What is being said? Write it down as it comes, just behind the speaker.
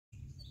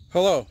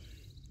Hello,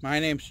 my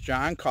name's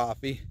John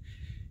Coffey,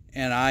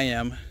 and I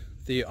am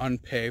the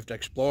Unpaved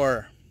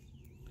Explorer.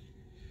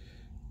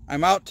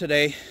 I'm out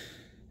today.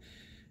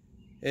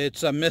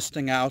 It's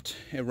misting out.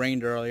 It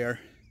rained earlier.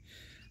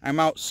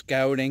 I'm out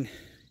scouting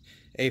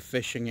a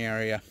fishing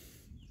area.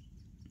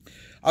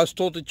 I was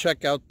told to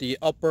check out the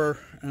upper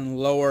and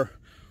lower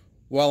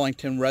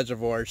Wellington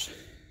reservoirs.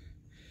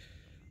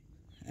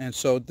 And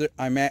so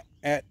I'm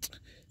at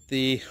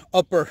the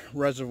upper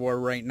reservoir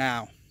right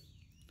now.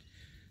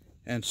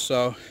 And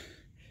so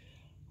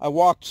I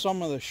walked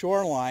some of the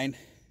shoreline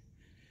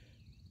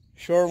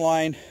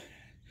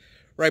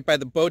right by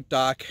the boat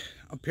dock.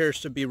 Appears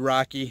to be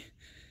rocky,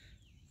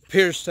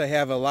 appears to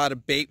have a lot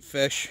of bait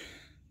fish.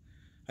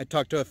 I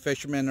talked to a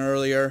fisherman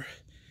earlier.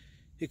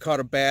 He caught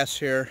a bass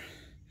here,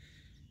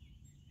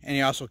 and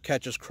he also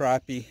catches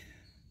crappie.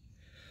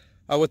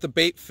 With the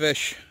bait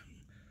fish,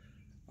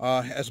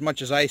 as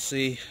much as I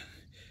see,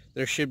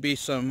 there should be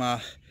some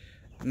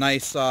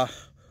nice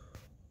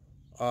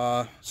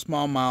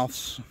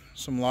smallmouths,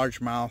 some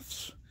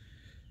largemouths,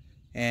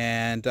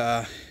 and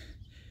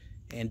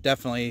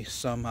definitely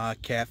some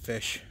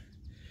catfish.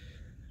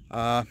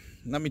 Let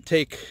me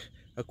take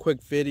a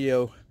quick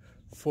video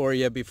for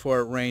you before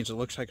it rains. It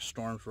looks like a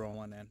storm's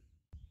rolling in.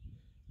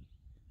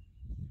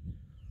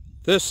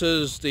 This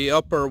is the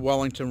upper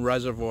Wellington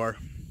Reservoir.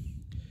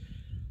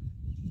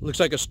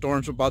 Looks like a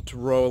storm's about to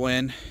roll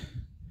in.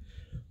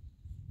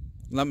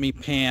 Let me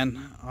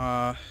pan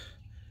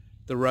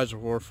the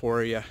reservoir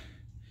for you.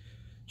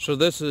 So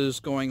this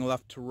is going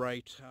left to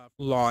right,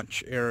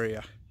 launch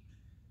area.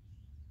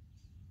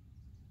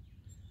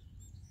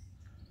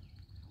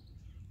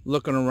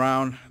 Looking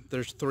around,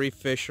 there's 3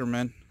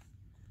 fishermen.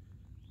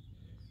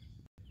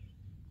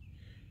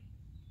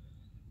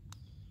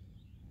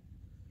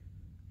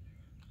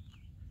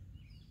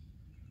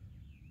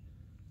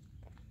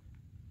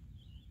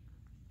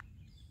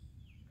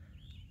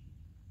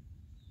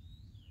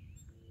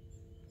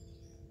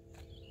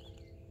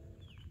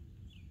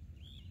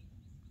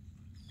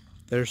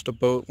 There's the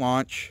boat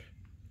launch.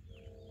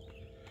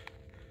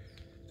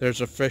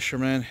 There's a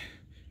fisherman.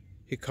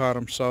 He caught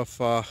himself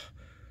a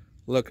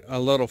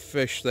little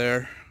fish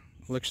there.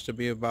 Looks to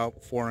be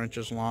about 4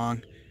 inches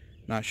long.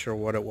 Not sure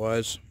what it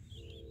was.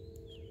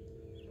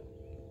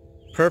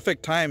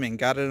 Perfect timing.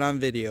 Got it on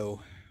video.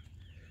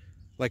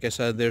 Like I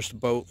said, there's the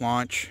boat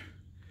launch.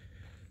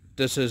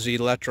 This is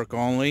electric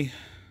only.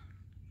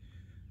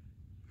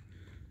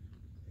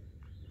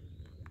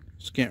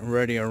 It's getting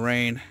ready to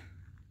rain.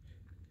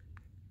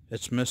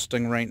 It's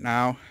misting right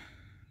now.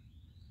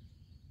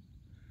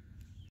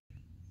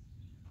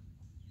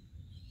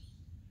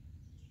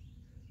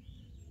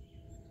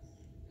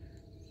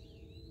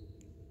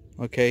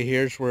 Okay,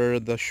 here's where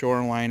the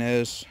shoreline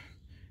is.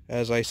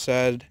 As I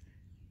said,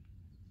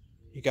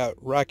 you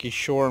got rocky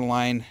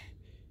shoreline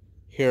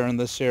here in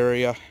this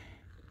area.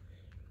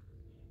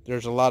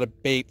 There's a lot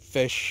of bait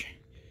fish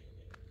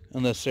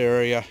in this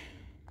area.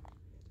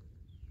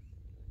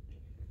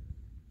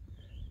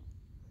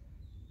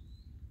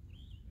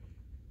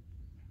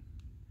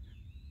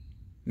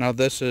 Now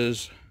this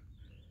is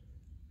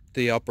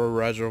the upper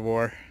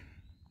reservoir.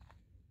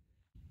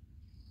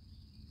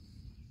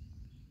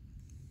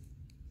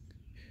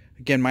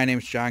 Again, my name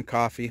is John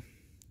Coffey.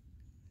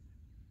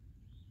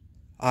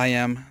 I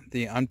am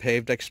the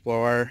Unpaved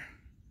Explorer.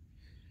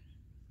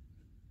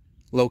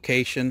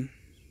 Location,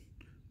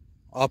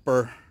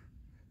 upper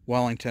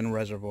Wellington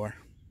Reservoir.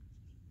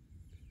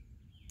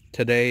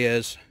 Today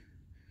is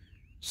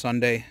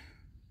Sunday,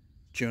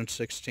 June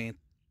 16th.